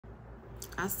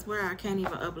I swear I can't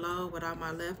even upload without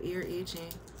my left ear itching.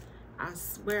 I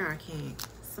swear I can't.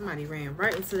 Somebody ran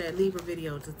right into that Libra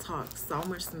video to talk so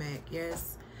much smack.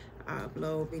 Yes, I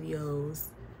upload videos.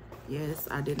 Yes,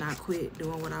 I did not quit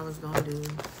doing what I was gonna do.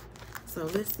 So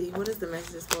let's see, what is the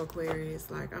messages for Aquarius?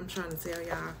 Like, I'm trying to tell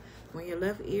y'all, when your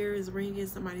left ear is ringing,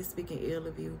 somebody's speaking ill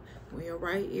of you. When your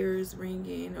right ear is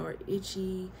ringing or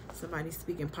itchy, somebody's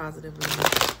speaking positively.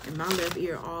 And my left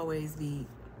ear always be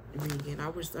ringing. I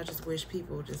just wish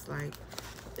people just like,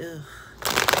 ugh.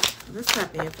 Let's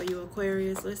tap in for you,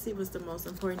 Aquarius. Let's see what's the most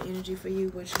important energy for you.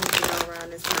 What you need to know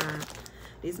around this time.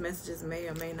 These messages may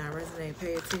or may not resonate.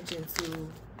 Pay attention to,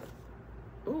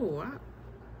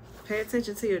 pay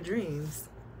attention to your dreams.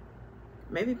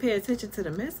 Maybe pay attention to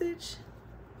the message,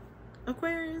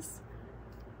 Aquarius.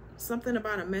 Something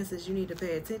about a message you need to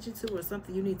pay attention to, or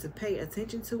something you need to pay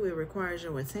attention to. It requires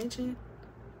your attention.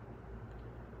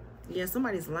 Yeah,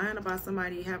 somebody's lying about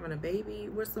somebody having a baby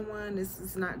with someone. This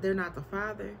is not, they're not the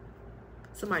father.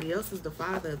 Somebody else is the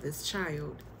father of this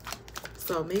child.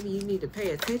 So maybe you need to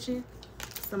pay attention.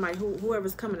 Somebody,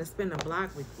 whoever's coming to spend a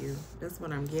block with you. That's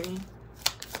what I'm getting.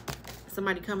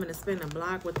 Somebody coming to spend a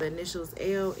block with the initials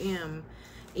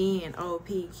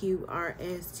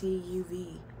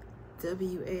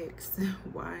LMNOPQRSTUVWX,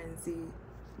 Y, and Z.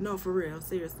 No, for real,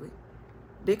 seriously.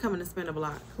 They're coming to spend a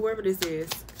block. Whoever this is,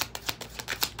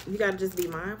 you gotta just be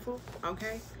mindful,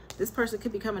 okay? This person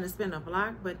could be coming to spend a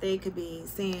block, but they could be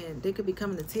saying, they could be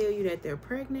coming to tell you that they're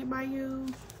pregnant by you.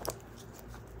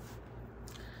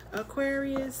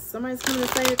 Aquarius, somebody's coming to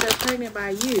say that they're pregnant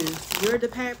by you. You're the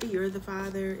pappy, you're the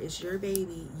father, it's your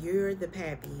baby, you're the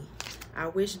pappy. I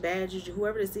wish bad juju,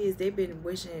 whoever this is, they've been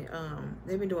wishing,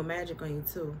 they've been doing magic on you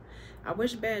too. I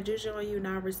wish bad juju on you,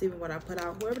 not receiving what I put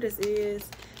out. Whoever this is,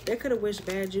 they could have wished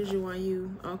bad juju on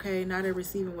you, okay? Now they're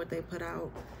receiving what they put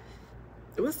out.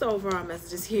 What's the overall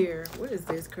messages here? What is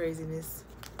this craziness?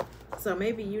 So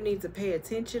maybe you need to pay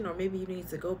attention, or maybe you need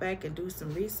to go back and do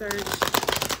some research.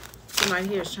 Somebody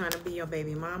here is trying to be your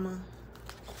baby mama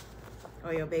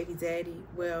or your baby daddy.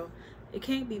 Well, it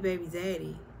can't be baby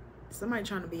daddy. Somebody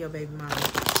trying to be your baby mama.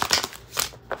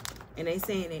 And they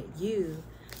saying that you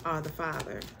are the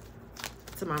father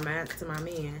to my man.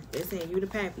 They're saying you the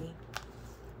pappy.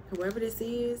 Whoever this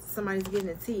is, somebody's getting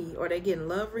a tea, or they're getting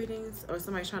love readings, or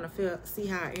somebody's trying to see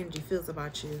how our energy feels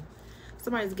about you.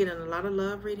 Somebody's getting a lot of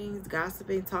love readings,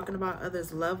 gossiping, talking about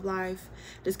others' love life.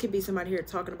 This could be somebody here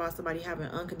talking about somebody having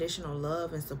unconditional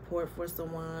love and support for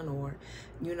someone, or,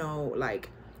 you know, like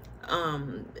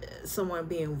someone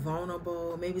being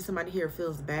vulnerable. Maybe somebody here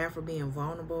feels bad for being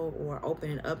vulnerable or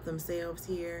opening up themselves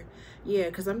here. Yeah,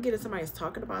 because I'm getting somebody's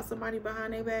talking about somebody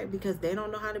behind their back because they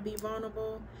don't know how to be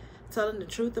vulnerable. Telling the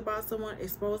truth about someone,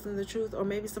 exposing the truth. Or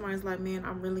maybe somebody's like, man,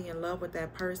 I'm really in love with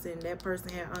that person. That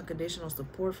person had unconditional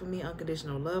support for me,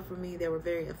 unconditional love for me. They were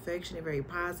very affectionate, very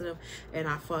positive, and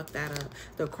I fucked that up.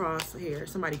 The cross here,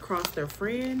 somebody crossed their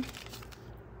friend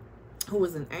who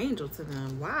was an angel to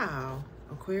them. Wow,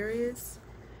 Aquarius.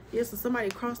 Yeah, so somebody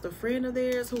crossed a friend of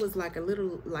theirs who was like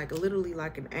literally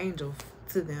like an angel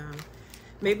to them.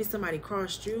 Maybe somebody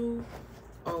crossed you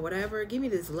or whatever. Give me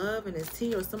this love and this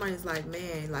tea. Or somebody's like,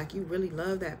 man, like you really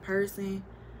love that person.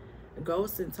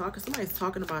 Ghost and talking. Somebody's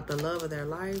talking about the love of their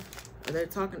life. Or they're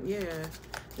talking, yeah.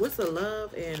 What's the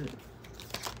love and,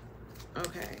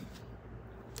 okay.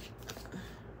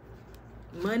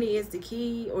 Money is the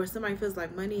key, or somebody feels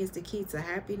like money is the key to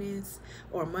happiness,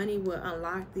 or money will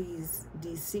unlock these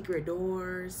secret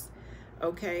doors.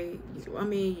 Okay, I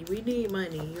mean, we need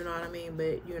money, you know what I mean?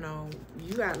 But, you know,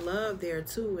 you got love there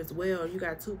too as well. You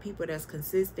got two people that's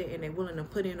consistent and they're willing to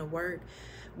put in the work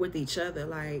with each other.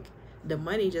 Like, the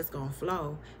money just gonna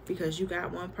flow because you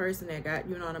got one person that got,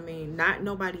 you know what I mean? Not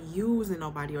nobody using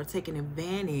nobody or taking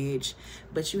advantage,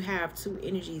 but you have two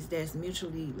energies that's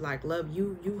mutually like love.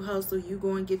 You hustle, you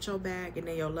go and get your bag, and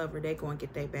then your lover, they go and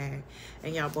get their bag,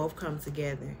 and y'all both come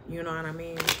together. You know what I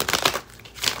mean?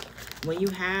 When you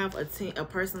have a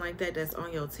person like that that's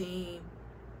on your team,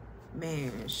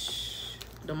 man,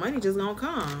 the money just gonna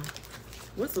come.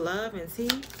 What's love and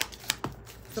tea?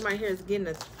 Somebody here is getting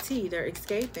a tea. They're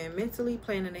escaping, mentally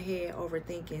planning ahead,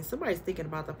 overthinking. Somebody's thinking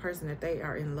about the person that they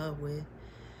are in love with.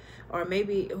 Or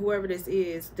maybe whoever this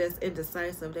is that's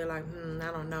indecisive, they're like,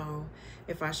 I don't know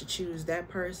if I should choose that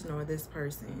person or this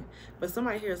person. But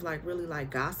somebody here is like really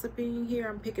like gossiping here.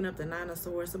 I'm picking up the Nine of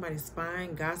Swords. Somebody's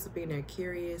spying, gossiping. They're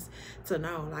curious to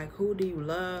know, like, who do you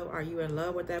love? Are you in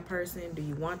love with that person? Do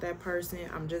you want that person?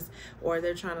 Or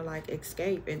they're trying to like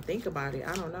escape and think about it.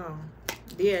 I don't know.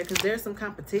 Yeah, because there's some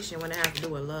competition when it has to do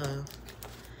with love.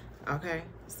 Okay,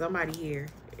 somebody here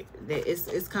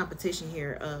it's competition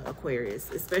here,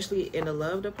 Aquarius, especially in the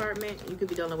love department. You could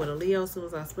be dealing with a Leo as soon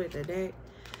as I split the deck,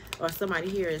 or somebody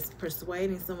here is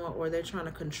persuading someone, or they're trying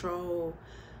to control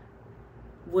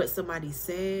what somebody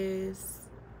says,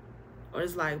 or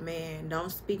it's like, man,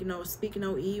 don't speak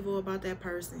no evil about that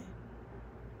person.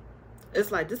 It's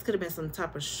like this could have been some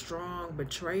type of strong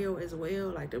betrayal as well.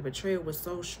 Like the betrayal was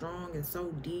so strong and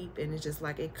so deep, and it's just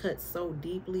like it cuts so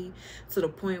deeply to the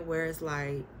point where it's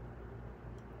like,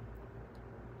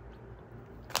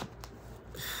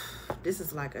 this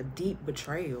is like a deep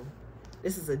betrayal.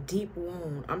 This is a deep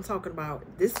wound. I'm talking about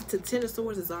this. To Ten of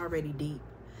Swords is already deep.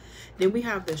 Then we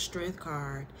have the Strength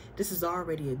card. This is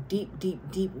already a deep, deep,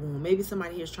 deep wound. Maybe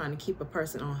somebody here is trying to keep a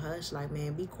person on hush. Like,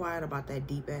 man, be quiet about that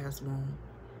deep ass wound.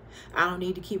 I don't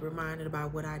need to keep reminded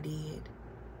about what I did.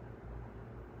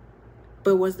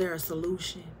 But was there a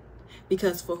solution?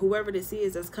 Because for whoever this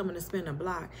is that's coming to spin a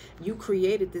block, you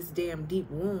created this damn deep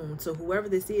wound. So whoever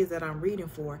this is that I'm reading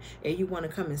for, and you want to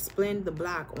come and spin the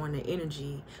block on the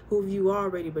energy, who you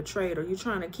already betrayed, or you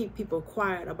trying to keep people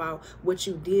quiet about what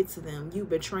you did to them, you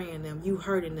betraying them, you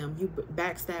hurting them, you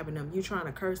backstabbing them, you trying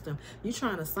to curse them, you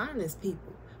trying to silence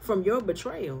people from your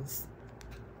betrayals.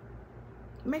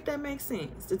 Make that make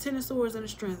sense. The Ten of Swords and the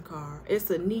Strength card. It's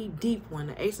a knee-deep one.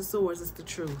 The Ace of Swords is the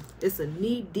truth. It's a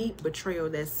knee-deep betrayal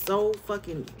that's so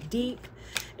fucking deep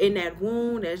in that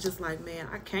wound that's just like, man,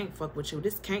 I can't fuck with you.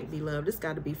 This can't be love. This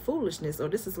got to be foolishness. Or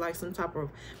this is like some type of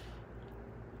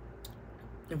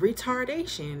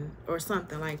retardation or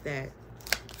something like that.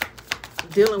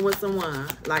 Dealing with someone.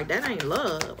 Like, that ain't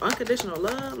love. Unconditional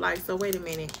love. Like, so wait a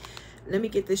minute. Let me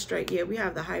get this straight. Yeah, we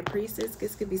have the High Priestess.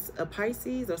 This could be a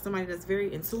Pisces or somebody that's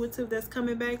very intuitive that's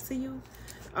coming back to you.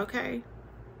 Okay.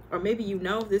 Or maybe you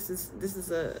know this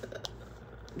is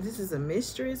a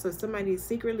mistress, or somebody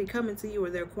secretly coming to you, or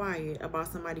they're quiet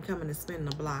about somebody coming to spin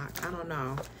the block. I don't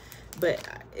know.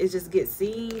 But it just gets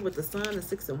seen with the Sun, the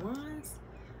Six of Wands.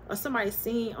 Or somebody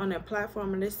seen on their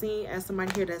platform and they're seen as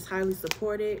somebody here that's highly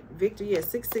supported. Victor, yeah,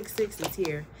 666 is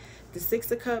here. The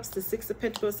Six of Cups, the Six of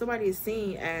Pentacles, somebody is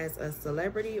seen as a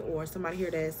celebrity, or somebody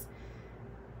here that's,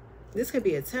 this could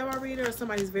be a tarot reader, or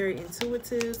somebody's very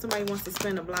intuitive. Somebody wants to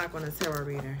spin a block on a tarot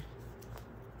reader.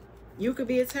 You could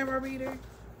be a tarot reader.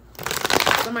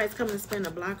 Somebody's coming to spin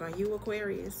a block on you,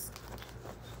 Aquarius.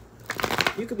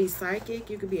 You could be psychic,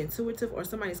 you could be intuitive, or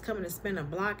somebody's coming to spin a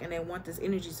block and they want this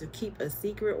energy to keep a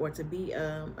secret, or to be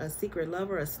a secret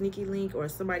lover, a sneaky link, or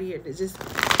somebody here to just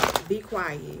be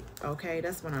quiet. Okay,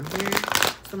 that's what I'm hearing.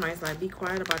 Somebody's like, be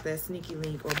quiet about that sneaky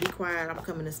link, or be quiet, I'm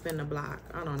coming to spin the block.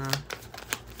 I don't know.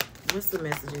 What's the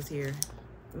messages here?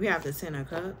 We have the Ten of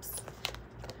Cups.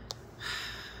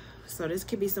 So this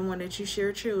could be someone that you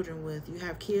share children with. You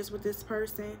have kids with this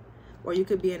person. Or you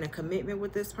could be in a commitment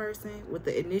with this person, with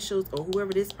the initials, or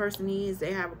whoever this person is,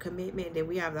 they have a commitment. Then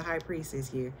we have the High Priestess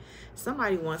here.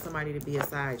 Somebody wants somebody to be a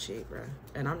side chick, bro.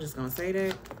 And I'm just going to say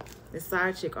that. The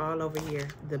side chick all over here.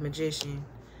 The Magician.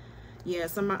 Yeah,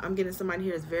 I'm getting somebody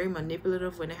here that's very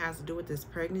manipulative when it has to do with this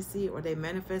pregnancy, or they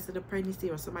manifested a pregnancy,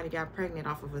 or somebody got pregnant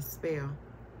off of a spell.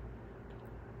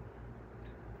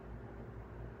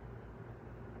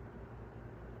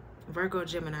 Virgo,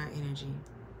 Gemini energy.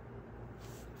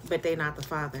 But they not the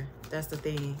father. That's the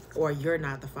thing. Or you're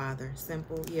not the father.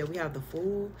 Simple. Yeah, we have the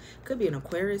Fool. Could be an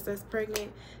Aquarius that's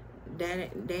pregnant. They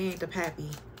ain't the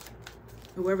pappy.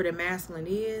 Whoever the masculine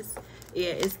is, yeah,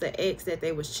 it's the ex that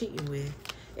they was cheating with.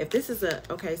 If this is a,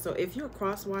 okay, so if you're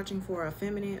cross-watching for a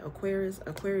feminine, Aquarius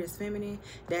feminine,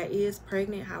 that is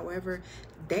pregnant, however,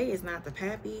 they is not the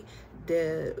pappy.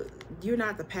 You're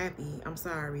not the pappy. I'm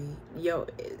sorry. Yo,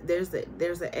 there's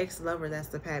an ex-lover that's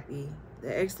the pappy.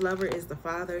 The ex-lover is the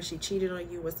father. She cheated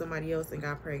on you with somebody else and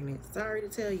got pregnant. Sorry to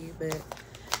tell you, but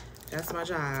that's my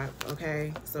job,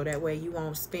 okay? So that way you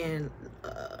won't spend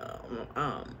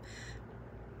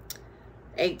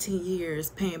 18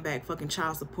 years paying back fucking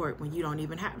child support when you don't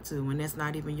even have to, when that's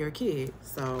not even your kid.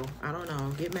 So, I don't know.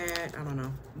 Get mad. I don't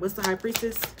know. What's the High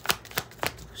Priestess?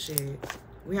 Shit.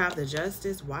 We have the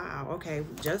Justice. Wow. Okay.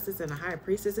 Justice and the High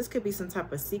Priestess. This could be some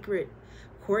type of secret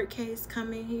court case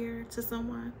coming here to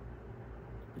someone.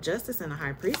 Justice and the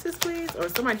High Priestess, please. Or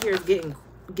somebody here is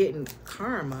getting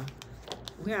karma.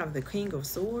 We have the King of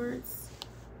Swords.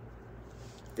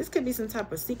 This could be some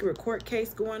type of secret court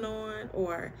case going on,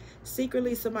 or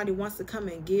secretly somebody wants to come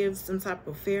and give some type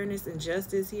of fairness and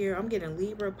justice here. I'm getting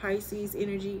Libra, Pisces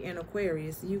energy, and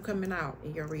Aquarius. You coming out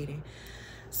in your reading.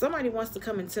 Somebody wants to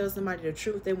come and tell somebody the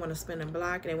truth. They want to spin a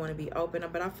block. They want to be open.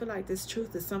 But I feel like this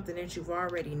truth is something that you've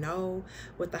already know.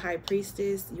 With the High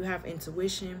Priestess, you have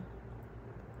intuition.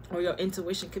 or your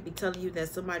intuition could be telling you that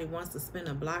somebody wants to spin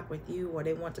a block with you, or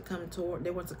they want to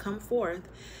come forth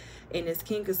in this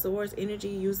King of Swords energy,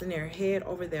 using their head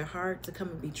over their heart to come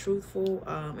and be truthful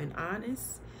and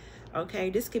honest. Okay,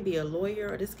 this could be a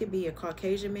lawyer, or this could be a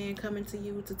Caucasian man coming to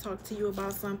you to talk to you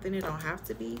about something. It don't have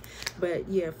to be. But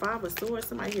yeah, Five of Swords,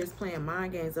 somebody here is playing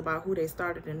mind games about who they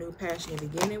started a new passion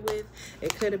beginning with.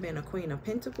 It could have been a Queen of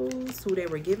Pentacles who they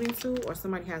were giving to, or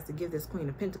somebody has to give this Queen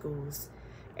of Pentacles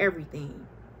everything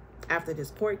after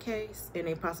this court case, and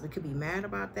they possibly could be mad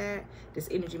about that. This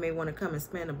energy may want to come and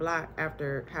spin a block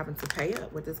after having to pay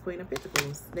up with this Queen of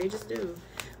Pentacles. They just do.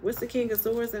 What's the King of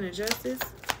Swords and the Justice?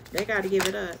 They got to give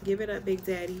it up. Give it up, Big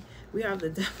Daddy. We have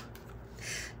the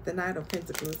Knight of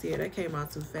Pentacles here. That came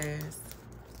out too fast.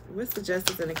 What's the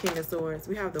Justice and the King of Swords?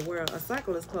 We have the World. A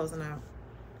cycle is closing out.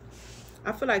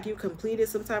 I feel like you completed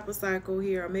some type of cycle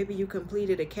here, or maybe you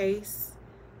completed a case,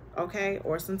 okay,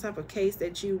 or some type of case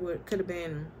that you could have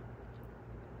been.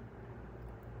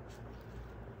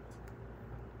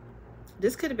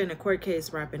 This could have been a court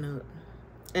case wrapping up.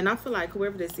 And I feel like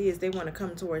whoever this is, they want to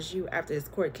come towards you after this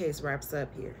court case wraps up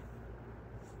here.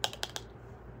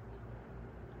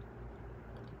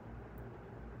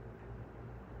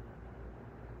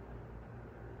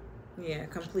 Yeah,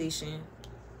 completion.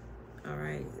 All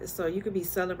right. So you could be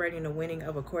celebrating the winning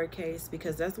of a court case,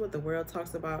 because that's what the world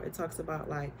talks about. It talks about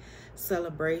like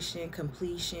celebration,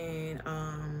 completion,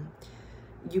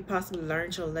 you possibly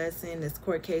learned your lesson. This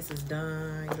court case is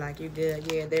done. Like you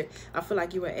did. Yeah, there. I feel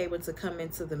like you were able to come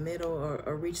into the middle,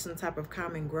 or reach some type of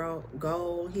common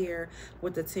goal here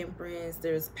with the Temperance.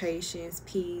 There's patience,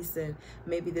 peace, and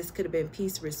maybe this could have been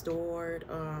peace restored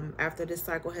after this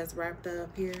cycle has wrapped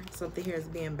up here. Something here is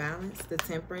being balanced. The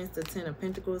Temperance, the Ten of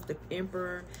Pentacles, the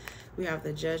Emperor. We have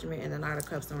the Judgment and the Knight of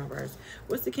Cups in reverse.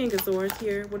 What's the King of Swords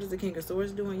here? What is the King of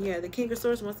Swords doing? Yeah, the King of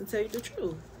Swords wants to tell you the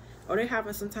truth. Or they're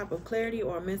having some type of clarity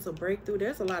or a mental breakthrough.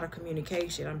 There's a lot of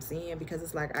communication I'm seeing, because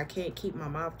it's like I can't keep my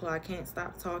mouth closed. I can't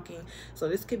stop talking. So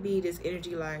this could be this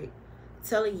energy like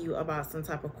telling you about some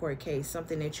type of court case,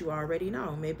 something that you already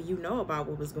know. Maybe you know about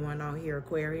what was going on here,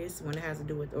 Aquarius, when it has to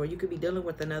do with, or you could be dealing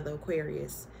with another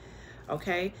Aquarius.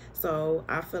 Okay, so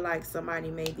I feel like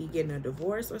somebody may be getting a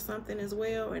divorce or something as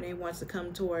well, and they want to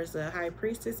come towards a High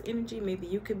Priestess energy. Maybe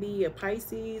you could be a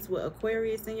Pisces with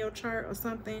Aquarius in your chart or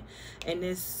something, and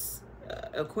this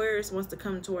Aquarius wants to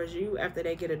come towards you after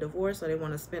they get a divorce, or they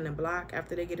want to spin a block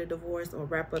after they get a divorce, or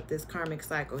wrap up this karmic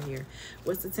cycle here.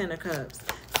 What's the Ten of Cups?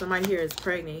 Somebody here is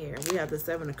pregnant here. We have the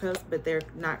Seven of Cups, but they're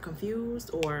not confused.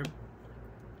 Or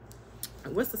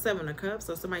what's the Seven of Cups?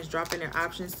 So somebody's dropping their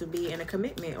options to be in a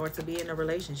commitment or to be in a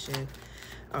relationship.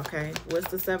 Okay, what's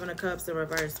the Seven of Cups in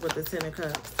reverse with the Ten of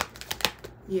Cups?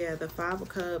 Yeah, the Five of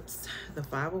Cups, the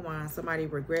Five of Wands. Somebody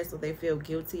regrets, or they feel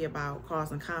guilty about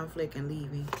causing conflict and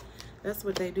leaving. That's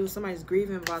what they do. Somebody's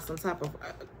grieving about some type of...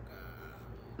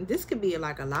 this could be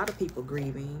like a lot of people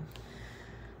grieving,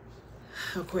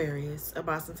 Aquarius,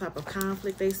 about some type of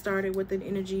conflict they started with an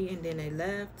energy and then they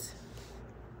left.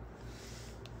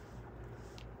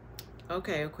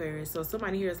 Okay, Aquarius. So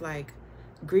somebody here is like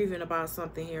grieving about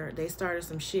something here. They started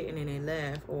some shit and then they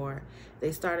left, or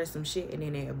they started some shit and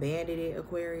then they abandoned it,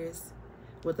 Aquarius,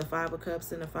 with the Five of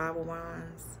Cups and the Five of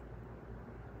Wands.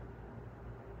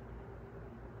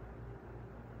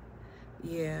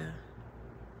 Yeah.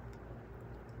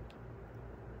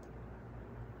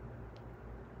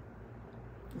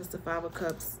 It's the Five of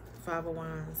Cups, Five of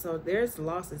Wands. So there's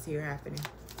losses here happening.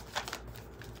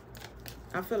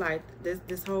 I feel like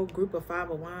this whole group of Five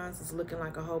of Wands is looking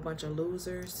like a whole bunch of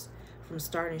losers, from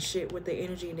starting shit with the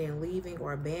energy and then leaving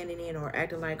or abandoning or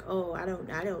acting like, oh, I don't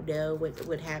know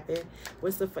what happened.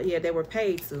 What's the... yeah, they were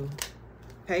paid to.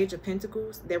 Page of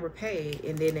Pentacles, they were paid,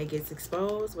 and then they get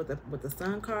exposed with the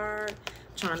Sun card,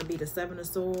 trying to be the Seven of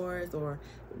Swords, or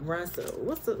runs to...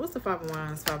 what's the Five of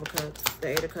Wands, Five of Cups, the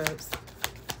Eight of Cups?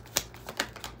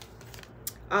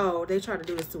 Oh, they try to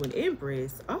do this to an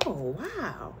Empress. Oh,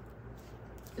 wow.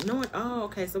 Oh,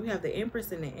 okay, so we have the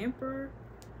Empress and the Emperor.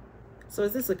 So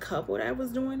is this a couple that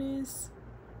was doing this?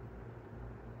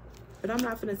 But I'm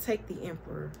not going to take the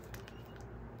Emperor.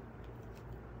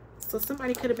 So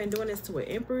somebody could have been doing this to an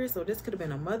Empress, or this could have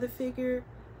been a mother figure.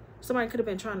 Somebody could have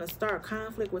been trying to start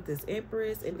conflict with this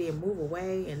Empress and then move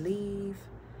away and leave,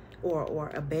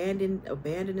 or abandon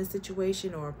the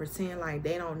situation, or pretend like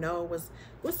they don't know.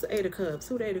 What's the Eight of Cups?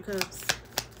 Who the Eight of Cups?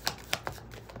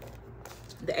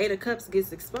 The Eight of Cups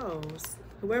gets exposed.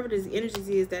 Whoever this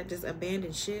energy is that just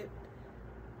abandoned shit.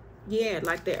 Yeah,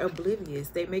 like they're oblivious.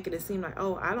 They make it seem like,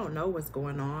 oh, I don't know what's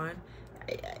going on.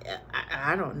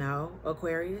 I don't know,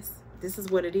 Aquarius. This is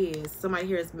what it is. Somebody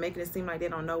here is making it seem like they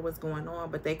don't know what's going on,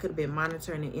 but they could have been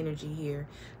monitoring the energy here,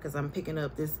 because I'm picking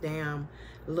up this damn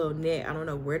little net. I don't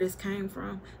know where this came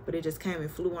from, but it just came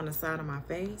and flew on the side of my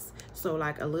face. So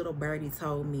like a little birdie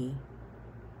told me.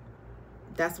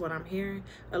 That's what I'm hearing.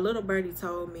 A little birdie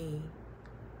told me.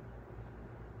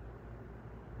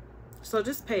 So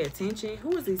just pay attention.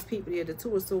 Who is these people here? The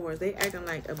Two of Swords. They acting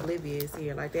like oblivious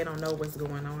here. Like they don't know what's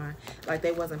going on. Like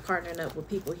they wasn't partnering up with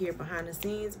people here behind the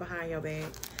scenes, behind your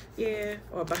back. Yeah.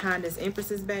 Or behind this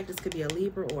Empress's back. This could be a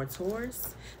Libra or a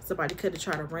Taurus. Somebody could have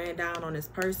tried to ran down on this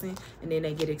person and then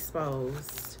they get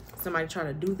exposed. Somebody try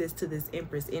to do this to this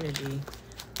Empress energy.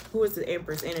 Who is the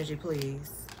Empress energy,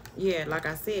 please? Yeah, like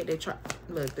I said, they try.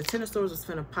 Look, the Ten of Swords was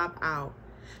finna pop out.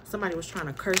 Somebody was trying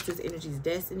to curse this energy's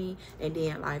destiny, and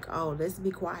then like, oh, let's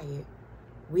be quiet.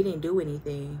 We didn't do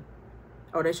anything.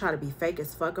 Or they try to be fake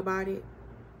as fuck about it.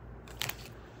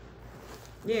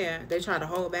 Yeah, they try to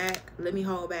hold back. Let me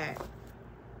hold back.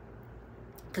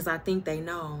 Because I think they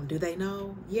know. Do they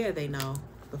know? Yeah, they know.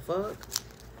 The fuck?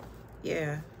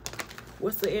 Yeah.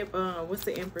 What's the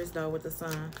Empress though with the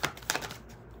Sun?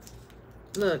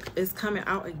 Look, it's coming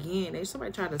out again.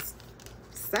 Somebody tried to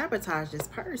sabotage this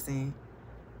person.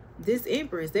 This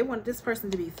Empress, they wanted this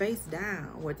person to be face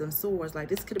down with them swords. Like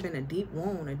this could have been a deep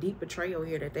wound, a deep betrayal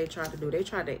here that they tried to do. They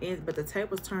tried to end, but the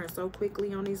tables turned so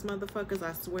quickly on these motherfuckers.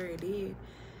 I swear it did.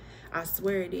 I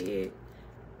swear it did.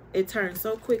 It turned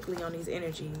so quickly on these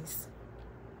energies.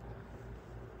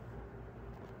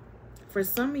 For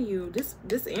some of you,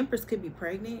 this Empress could be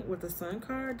pregnant with the Sun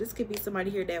card. This could be somebody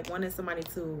here that wanted somebody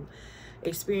to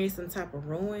experience some type of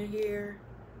ruin here.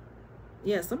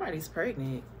 Yeah, somebody's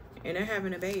pregnant. And they're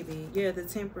having a baby. Yeah, the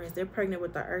Temperance. They're pregnant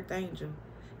with the Earth Angel.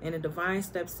 And the Divine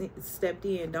stepped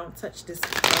in. Don't touch this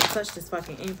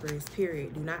fucking Empress,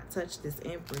 period. Do not touch this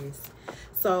Empress.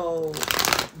 So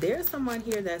there's someone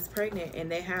here that's pregnant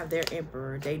and they have their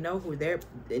Emperor. They know who they're.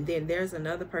 And then there's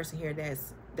another person here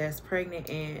that's pregnant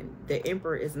and the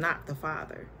Emperor is not the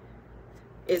father.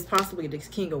 It's possibly the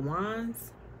King of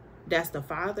Wands. That's the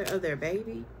father of their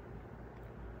baby.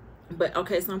 But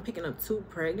okay, so I'm picking up 2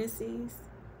 pregnancies.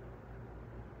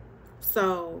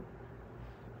 So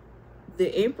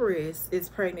the Empress is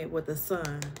pregnant with a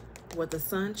son, with a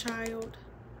son child.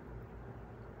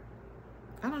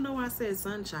 I don't know why I said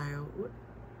son child. What?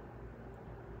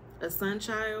 A son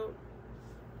child.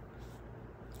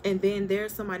 And then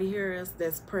there's somebody here else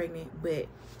that's pregnant, but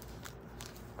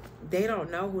they don't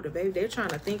know who the baby. They're trying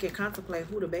to think and contemplate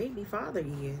who the baby father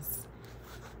is.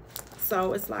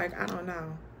 So it's like, I don't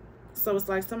know. So it's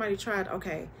like somebody tried,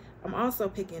 okay, I'm also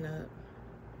picking up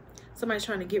somebody's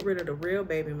trying to get rid of the real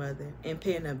baby mother and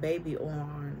pin a baby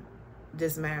on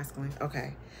this masculine.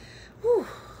 Okay. Whew.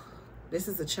 This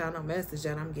is a channel message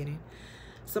that I'm getting.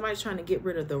 Somebody's trying to get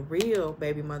rid of the real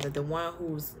baby mother, the one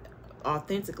who's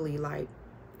authentically like,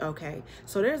 okay.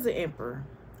 So there's the Emperor,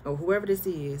 or whoever this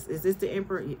is. Is this the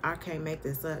Emperor? I can't make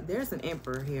this up. There's an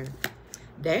Emperor here.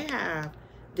 They have,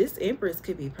 this Empress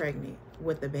could be pregnant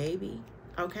with a baby.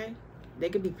 Okay. They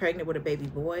could be pregnant with a baby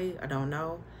boy. I don't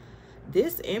know.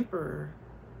 This Emperor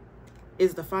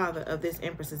is the father of this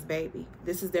Empress's baby.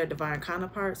 This is their divine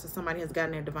counterpart. So somebody has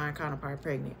gotten their divine counterpart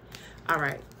pregnant. All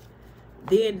right.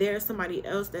 Then there's somebody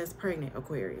else that's pregnant,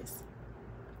 Aquarius.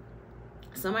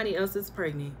 Somebody else is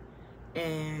pregnant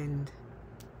and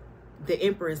the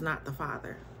Emperor is not the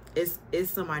father. It's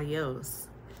somebody else.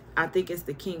 I think it's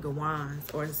the King of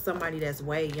Wands or somebody that's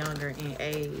way younger in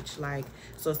age. Like,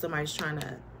 so somebody's trying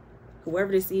to,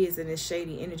 whoever this is in this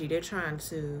shady energy, they're trying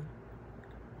to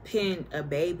pin a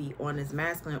baby on this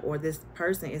masculine, or this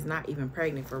person is not even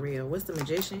pregnant for real. What's the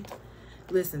Magician?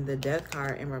 Listen, the Death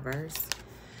card in reverse.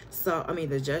 So, I mean,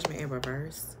 the Judgment in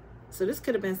reverse. So this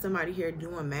could have been somebody here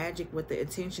doing magic with the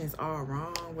intentions all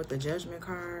wrong with the Judgment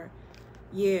card.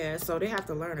 Yeah, so they have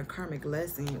to learn a karmic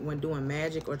lesson when doing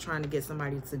magic or trying to get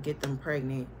somebody to get them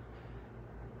pregnant.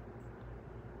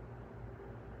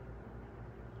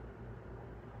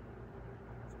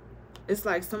 It's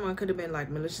like someone could have been like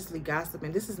maliciously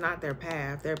gossiping. This is not their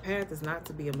path. Their path is not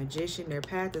to be a magician. Their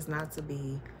path is not to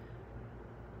be...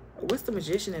 What's the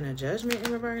Magician in a Judgment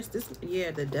in reverse? This,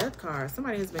 yeah, the Death card.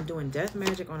 Somebody has been doing death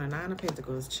magic on a 9 of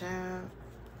Pentacles. Child.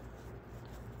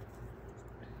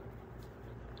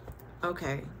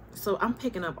 Okay. So I'm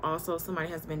picking up also somebody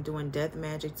has been doing death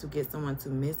magic to get someone to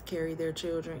miscarry their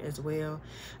children as well.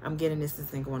 I'm getting this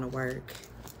isn't going to work.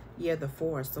 Yeah, the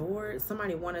 4 of Swords.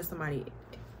 Somebody wanted somebody...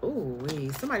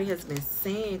 Ooh, somebody has been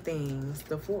saying things,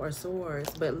 the 4 of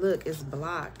Swords, but look, it's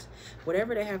blocked.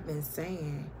 Whatever they have been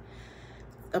saying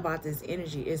about this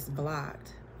energy is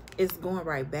blocked. It's going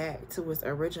right back to its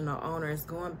original owner. It's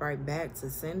going right back to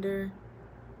sender.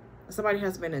 Somebody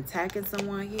has been attacking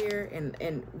someone here,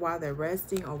 and while they're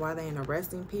resting, or while they're in a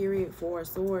resting period. Four of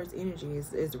Swords energy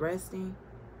is resting.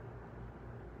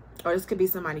 Or this could be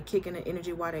somebody kicking the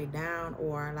energy while they down,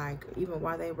 or like even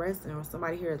while they resting, or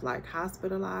somebody here is like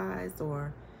hospitalized,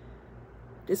 or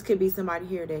this could be somebody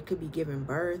here that could be giving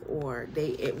birth, or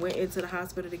it went into the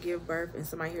hospital to give birth, and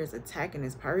somebody here is attacking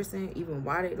this person even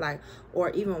while they like,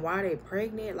 or even while they're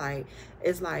pregnant. Like,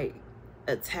 it's like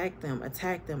attack them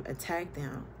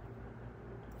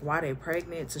while they're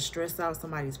pregnant, to stress out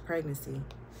somebody's pregnancy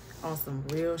on some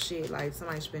real shit. Like,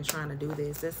 somebody's been trying to do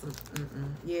this. That's some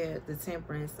yeah, the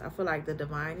Temperance. I feel like the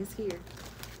divine is here.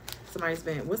 Somebody's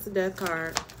been, what's the Death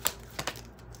card?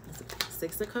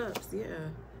 Six of Cups. Yeah,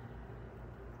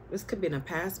 this could have been a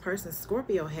past person.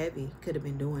 Scorpio heavy could have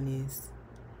been doing this.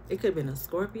 It could have been a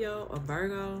Scorpio or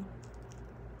Virgo.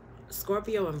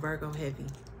 Scorpio and Virgo heavy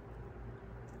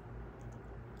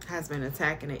has been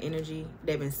attacking the energy.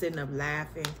 They've been sitting up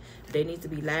laughing. They need to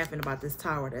be laughing about this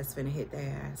tower that's finna hit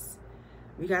their ass.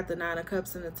 We got the Nine of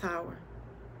Cups in the tower.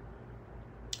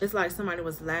 It's like somebody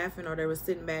was laughing, or they were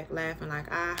sitting back laughing like,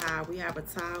 aha, we have a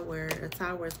tower. A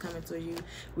tower is coming to you.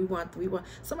 We want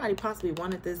somebody possibly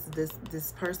wanted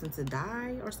this person to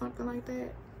die or something like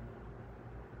that.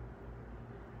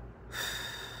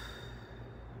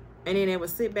 And then they would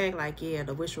sit back like, yeah,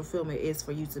 the wish fulfillment is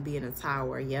for you to be in a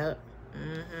tower. Yep.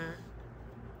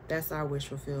 That's our wish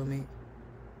fulfillment.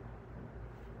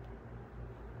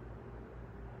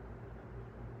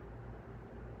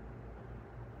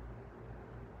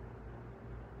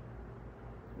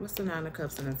 What's the Nine of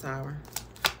Cups in the tower?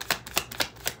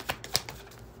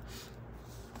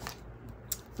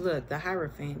 Look, the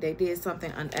Hierophant. They did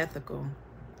something unethical.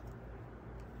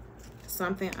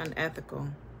 Something unethical.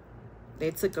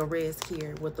 They took a risk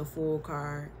here with the Fool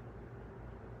card.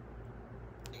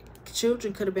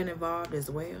 Children could have been involved as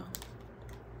well.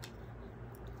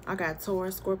 I got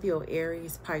Taurus, Scorpio,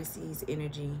 Aries, Pisces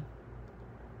energy.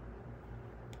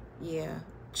 Yeah,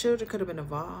 children could have been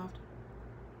involved.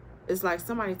 It's like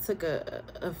somebody took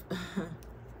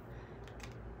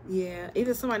yeah,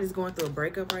 either somebody's going through a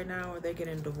breakup right now, or they're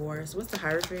getting divorced. What's the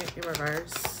Hierophant in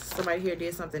reverse? Somebody here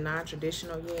did something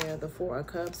non-traditional. Yeah, the Four of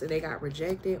Cups, and they got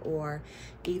rejected, or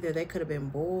either they could have been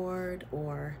bored,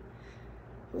 or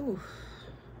ooh.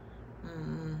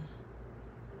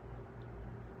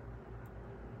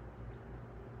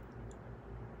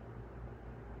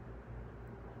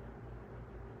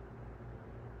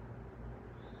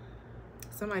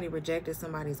 Somebody rejected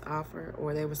somebody's offer,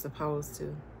 or they were supposed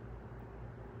to.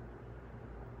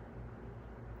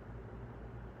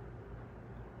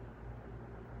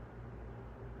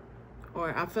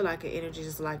 Or I feel like an energy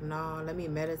just like, no, let me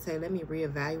meditate, let me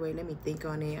reevaluate, let me think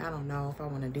on it. I don't know if I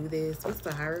want to do this. What's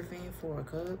the Hierophant? Four of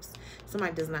Cups.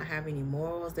 Somebody does not have any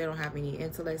morals. They don't have any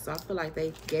intellect. So I feel like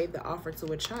they gave the offer to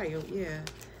a child. Yeah.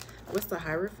 What's the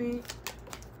Hierophant?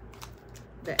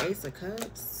 The Ace of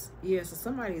Cups. Yeah, so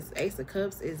somebody's Ace of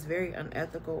Cups is very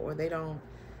unethical, or they don't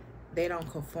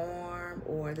conform,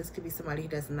 or this could be somebody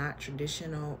that's not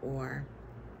traditional, or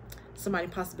somebody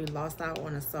possibly lost out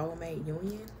on a soulmate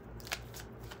union.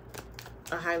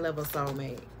 A high-level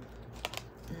soulmate.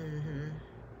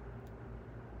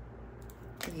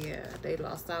 Yeah, they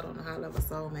lost out on a high-level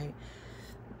soulmate,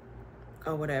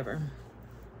 or whatever.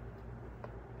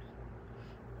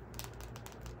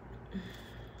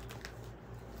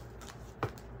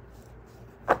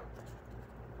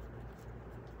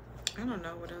 I don't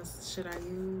know, what else should I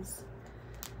use?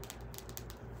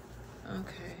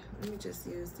 Okay, let me just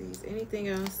use these. Anything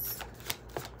else?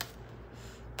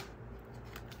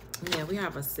 Yeah, we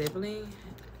have a sibling.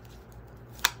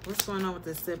 What's going on with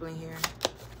this sibling here?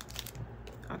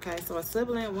 Okay, so a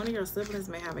sibling, one of your siblings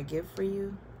may have a gift for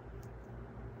you.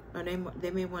 Or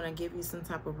they may want to give you some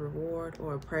type of reward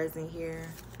or a present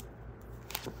here.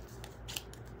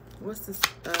 What's this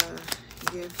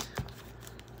gift?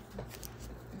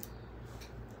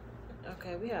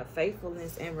 Okay, we have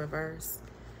faithfulness in reverse.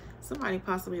 Somebody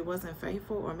possibly wasn't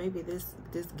faithful, or maybe this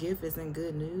gift isn't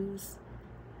good news.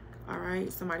 All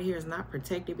right, somebody here is not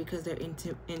protected because their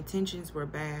intentions were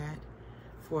bad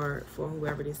for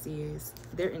whoever this is.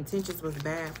 Their intentions was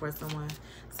bad for someone.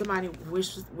 Somebody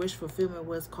wish fulfillment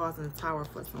was causing a tower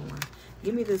for someone.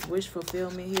 Give me this wish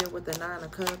fulfillment here with the Nine of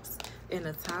Cups and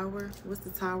the Tower. What's the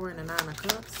Tower and the Nine of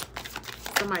Cups?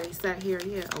 Somebody sat here,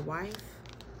 yeah, a wife.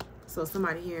 So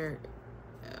somebody here,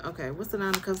 okay, what's the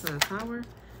Nine of Cups and the Tower?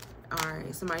 All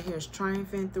right, somebody here is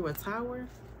triumphing through a tower.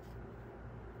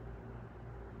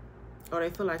 Or they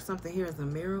feel like something here is a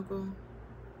miracle.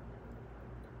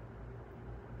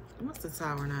 What's the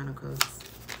Tower, Nine of Cups?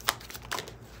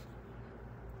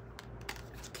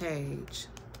 Cage.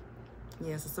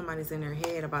 Yeah, so somebody's in their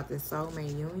head about this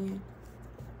soulmate union.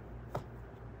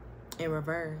 In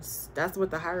reverse. That's what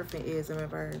the Hierophant is in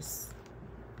reverse.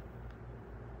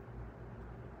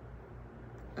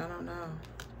 I don't know.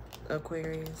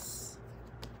 Aquarius.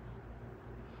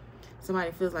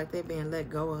 Somebody feels like they're being let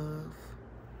go of.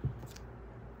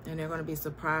 And they're going to be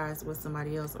surprised with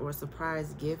somebody else, or a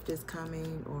surprise gift is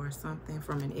coming, or something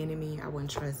from an enemy. I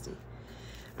wouldn't trust it.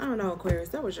 I don't know, Aquarius.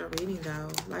 That was your reading, though.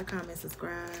 Like, comment,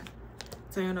 subscribe.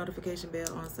 Turn your notification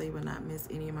bell on so you will not miss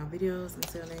any of my videos.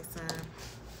 Until next time.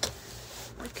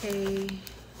 Okay.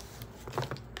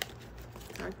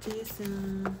 Talk to you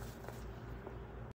soon.